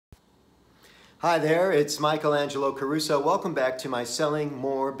Hi there, it's Angelo Caruso. Welcome back to my Selling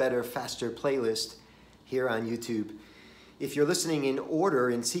More, Better, Faster playlist here on YouTube. If you're listening in order,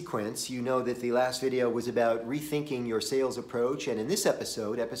 in sequence, you know that the last video was about rethinking your sales approach, and in this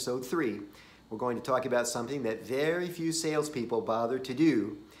episode, episode 3, we're going to talk about something that very few salespeople bother to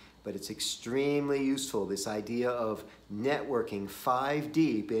do, but it's extremely useful, this idea of networking 5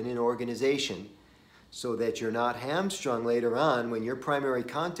 deep in an organization so that you're not hamstrung later on when your primary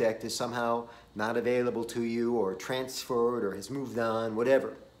contact is somehow not available to you or transferred or has moved on,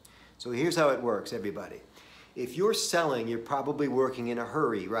 whatever. So here's how it works, everybody. If you're selling, you're probably working in a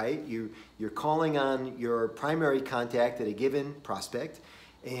hurry, right? You're calling on your primary contact at a given prospect,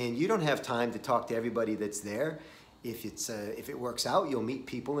 and you don't have time to talk to everybody that's there. If it works out, you'll meet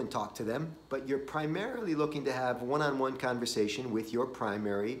people and talk to them, but you're primarily looking to have one-on-one conversation with your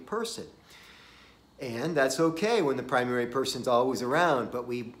primary person. And that's okay when the primary person's always around, but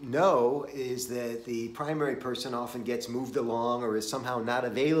we know is that the primary person often gets moved along or is somehow not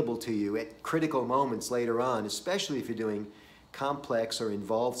available to you at critical moments later on, especially if you're doing complex or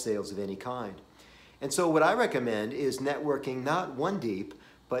involved sales of any kind. And so what I recommend is networking not 1 deep,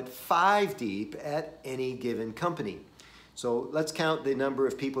 but 5 deep at any given company. So let's count the number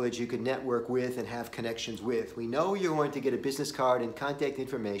of people that you could network with and have connections with. We know you're going to get a business card and contact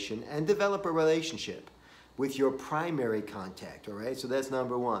information and develop a relationship with your primary contact, all right? So that's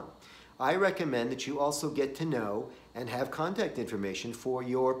number 1. I recommend that you also get to know and have contact information for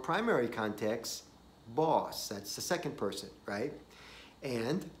your primary contact's boss. That's the second person, right?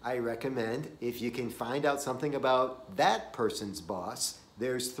 And I recommend if you can find out something about that person's boss,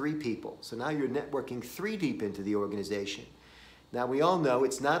 there's 3 people. So now you're networking 3 deep into the organization. Now we all know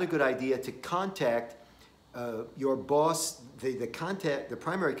it's not a good idea to contact your boss, the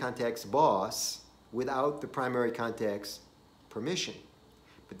primary contact's boss, without the primary contact's permission.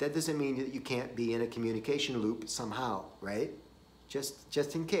 But that doesn't mean that you can't be in a communication loop somehow, right?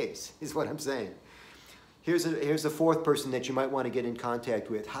 Just in case is what I'm saying. Here's a 4th person that you might want to get in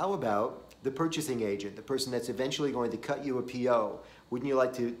contact with. How about the purchasing agent, the person that's eventually going to cut you a PO? Wouldn't you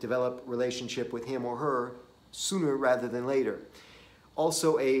like to develop a relationship with him or her sooner rather than later?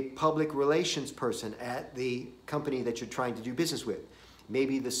 Also a public relations person at the company that you're trying to do business with.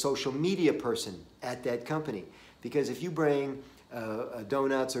 Maybe the social media person at that company. Because if you bring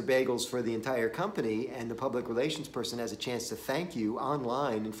donuts or bagels for the entire company and the public relations person has a chance to thank you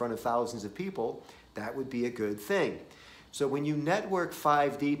online in front of thousands of people, that would be a good thing. So when you network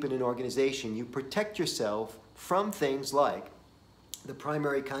 5 deep in an organization, you protect yourself from things like the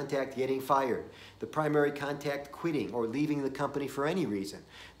primary contact getting fired, the primary contact quitting or leaving the company for any reason,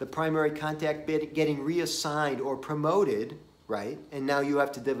 the primary contact getting reassigned or promoted, right? And now you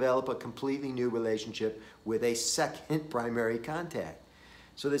have to develop a completely new relationship with a second primary contact.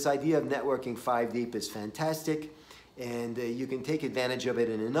 So this idea of networking 5 deep is fantastic, and you can take advantage of it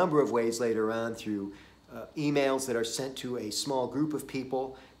in a number of ways later on through emails that are sent to a small group of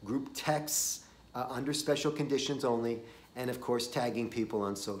people, group texts under special conditions only, and of course tagging people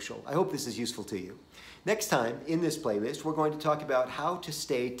on social. I hope this is useful to you. Next time in this playlist, we're going to talk about how to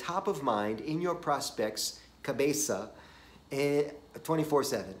stay top of mind in your prospects' cabeza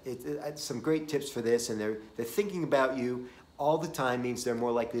 24/7. It's some great tips for this, and they're thinking about you all the time. Means they're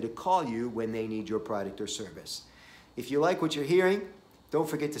more likely to call you when they need your product or service. If you like what you're hearing, don't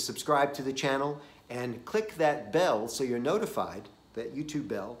forget to subscribe to the channel and click that bell so you're notified, that YouTube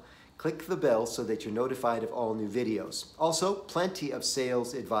bell. Click the bell so that you're notified of all new videos. Also, plenty of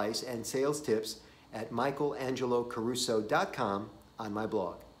sales advice and sales tips at michaelangelocaruso.com on my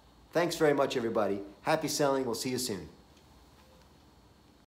blog. Thanks very much, everybody. Happy selling. We'll see you soon.